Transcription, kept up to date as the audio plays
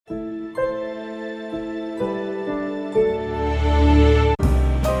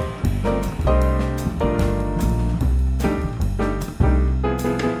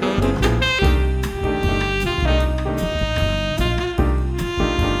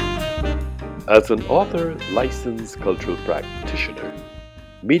As an author, licensed cultural practitioner,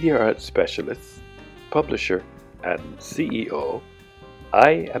 media arts specialist, publisher, and CEO,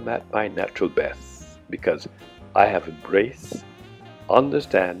 I am at my natural best because I have embraced,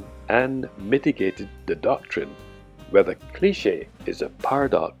 understand, and mitigated the doctrine whether cliché is a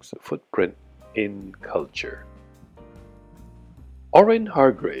paradox footprint in culture. Orrin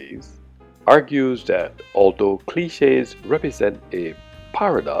Hargraves argues that although clichés represent a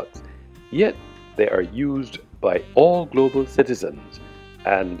paradox, yet they are used by all global citizens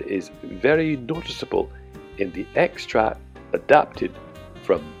and is very noticeable in the extract adapted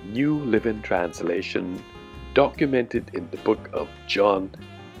from New Living Translation documented in the book of John,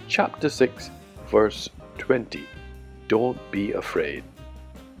 chapter 6, verse 20. Don't be afraid.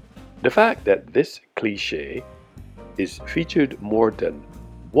 The fact that this cliché is featured more than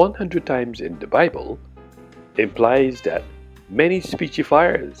 100 times in the Bible implies that many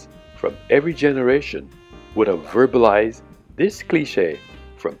speechifiers from every generation would have verbalized this cliché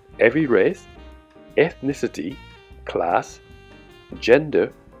from every race, ethnicity, class,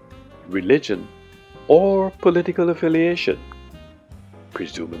 gender, religion, or political affiliation.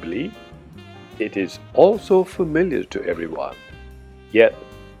 Presumably, it is also familiar to everyone. Yet,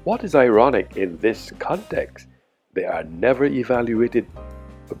 what is ironic in this context, they are never evaluated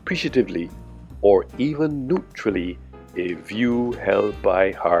appreciatively or even neutrally, a view held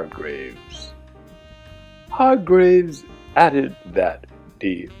by Hargraves. Hargraves added that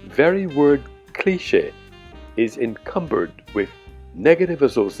the very word cliché is encumbered with negative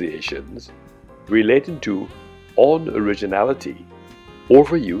associations relating to unoriginality,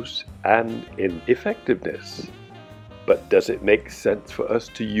 overuse, and ineffectiveness. But does it make sense for us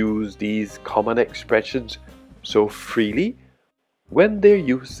to use these common expressions so freely when their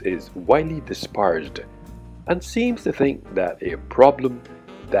use is widely disparaged and seems to think that a problem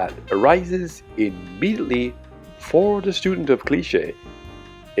that arises immediately for the student of cliché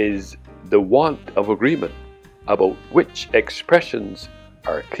is the want of agreement about which expressions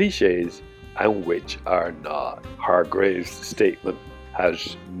are clichés and which are not? Hargraves' statement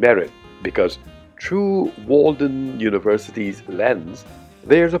has merit because through Walden University's lens,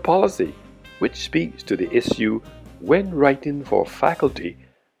 there's a policy which speaks to the issue when writing for faculty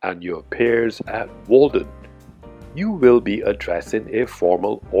and your peers at Walden. You will be addressing a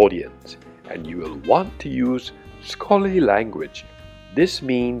formal audience and you will want to use scholarly language. This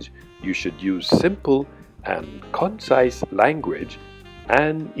means you should use simple and concise language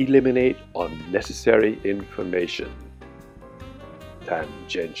and eliminate unnecessary information.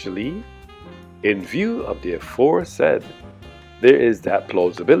 Tangentially, in view of the aforesaid, there is that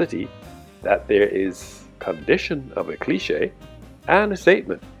plausibility that there is condition of a cliché and a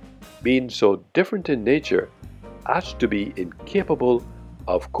statement being so different in nature as to be incapable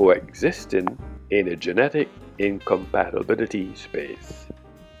of coexisting in a genetic incompatibility space.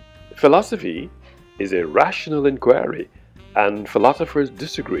 Philosophy is a rational inquiry, and philosophers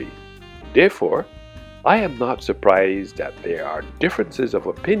disagree. Therefore, I am not surprised that there are differences of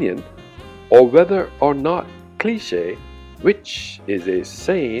opinion or whether or not cliché, which is a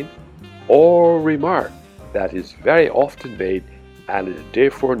saying or remark that is very often made and is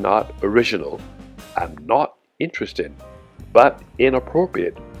therefore not original and not interesting, but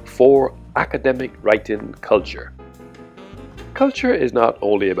inappropriate for academic writing culture. Culture is not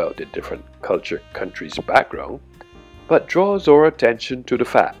only about the different culture countries' background, but draws our attention to the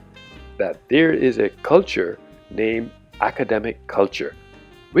fact that there is a culture named academic culture,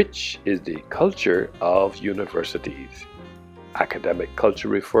 which is the culture of universities. Academic culture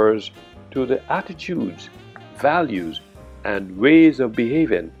refers to the attitudes, values, and ways of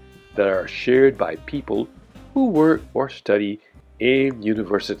behaving that are shared by people who work or study in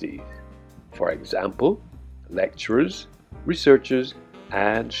universities. For example, lecturers, researchers,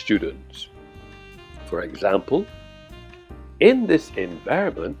 and students. For example, in this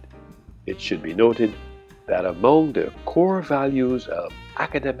environment, it should be noted that among the core values of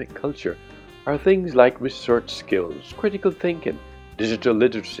academic culture are things like research skills, critical thinking, digital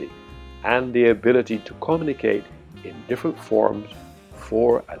literacy, and the ability to communicate in different forms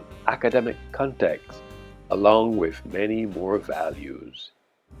for an academic context, along with many more values.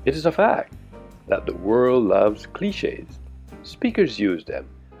 It is a fact that the world loves clichés. Speakers use them,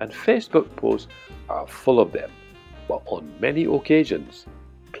 and Facebook posts are full of them. But on many occasions,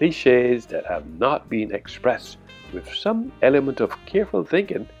 clichés that have not been expressed with some element of careful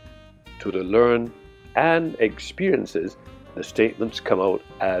thinking to the learned and experiences, the statements come out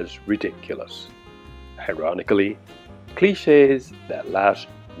as ridiculous. Ironically, clichés that last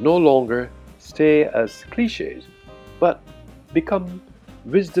no longer stay as clichés, but become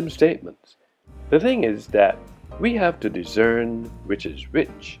wisdom statements The thing is that we have to discern which is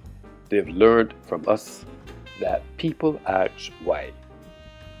which. They've learned from us that people ask why.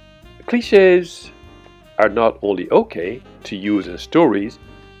 Cliches are not only okay to use in stories,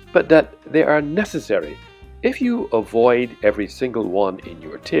 but that they are necessary. If you avoid every single one in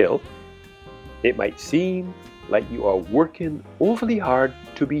your tale, it might seem like you are working overly hard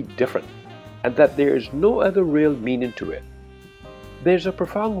to be different, and that there is no other real meaning to it. There's a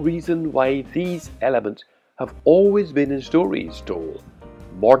profound reason why these elements have always been in stories told,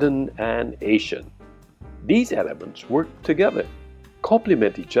 modern and ancient. These elements work together,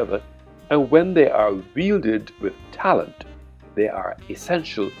 complement each other, and when they are wielded with talent, they are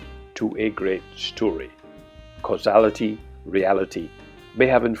essential to a great story. Causality, reality may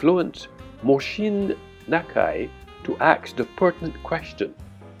have influenced Moshin Nakai to ask the pertinent question: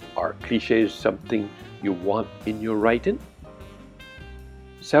 are cliches something you want in your writing?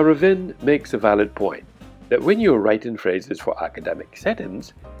 Saravin makes a valid point that when you're writing phrases for academic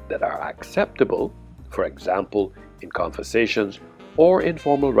settings that are acceptable, for example, in conversations or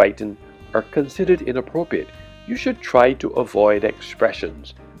informal writing, are considered inappropriate, you should try to avoid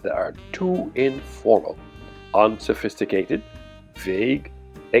expressions that are too informal, unsophisticated, vague,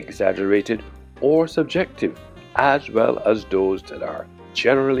 exaggerated, or subjective, as well as those that are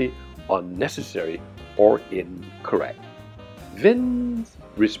generally unnecessary or incorrect. Vin's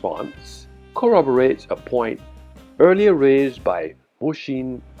response corroborates a point earlier raised by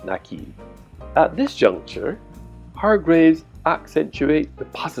Moshin Naki. At this juncture, Hargreaves accentuates the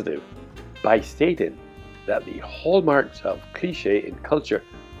positive by stating that the hallmarks of cliché in culture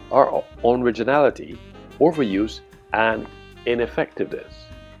are originality, overuse, and ineffectiveness.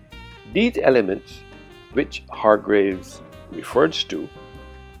 These elements, which Hargreaves refers to,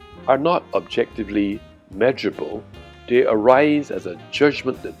 are not objectively measurable. They arise as a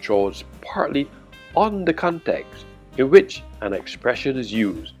judgment that draws partly on the context in which an expression is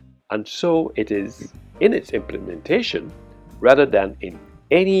used, and so it is in its implementation rather than in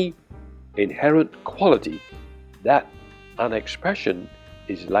any inherent quality that an expression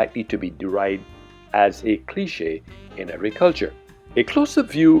is likely to be derived as a cliché in every culture. A closer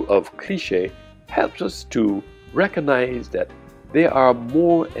view of cliché helps us to recognize that there are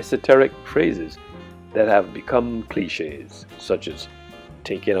more esoteric phrases that have become clichés, such as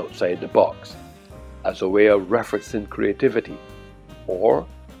thinking outside the box, as a way of referencing creativity, or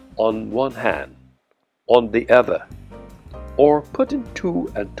on one hand, on the other, or putting two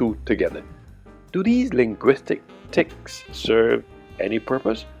and two together. Do these linguistic tics serve any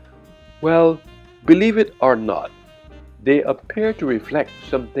purpose? Well, believe it or not, they appear to reflect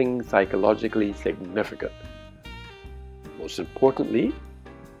something psychologically significant. Most importantly,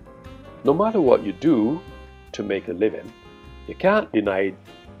 no matter what you do to make a living, you can't deny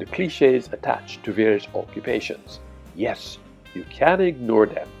the clichés attached to various occupations. Yes, you can ignore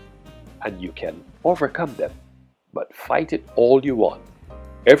them and you can overcome them, but fight it all you want.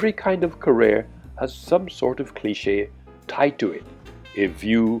 Every kind of career has some sort of cliché tied to it, a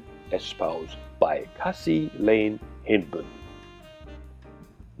view espoused by Cassie Lane Hindman.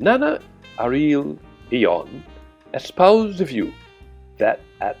 Nana Ariel Eon espoused the view that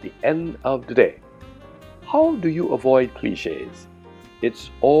at the end of the day, how do you avoid clichés? It's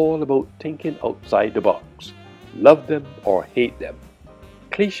all about thinking outside the box. Love them or hate them.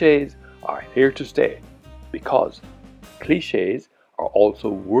 Clichés are here to stay because clichés are also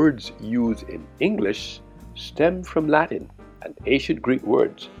words used in English, stem from Latin and ancient Greek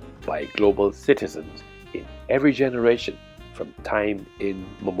words by global citizens in every generation from time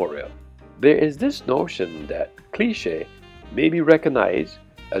immemorial. There is this notion that cliché may be recognized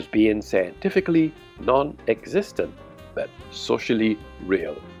as being scientifically non-existent but socially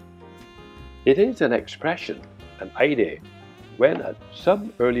real. It is an expression, an idea, when at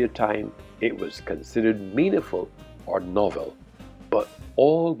some earlier time it was considered meaningful or novel, but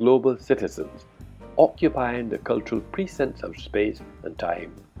all global citizens occupying the cultural precincts of space and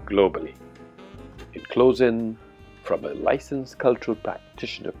time globally. In closing, from a licensed cultural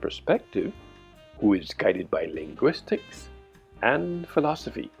practitioner perspective, who is guided by linguistics and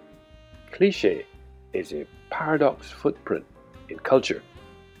philosophy, cliché is a paradox footprint in culture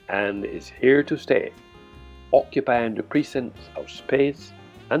and is here to stay, occupying the precincts of space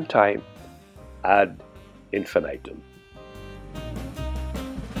and time ad infinitum.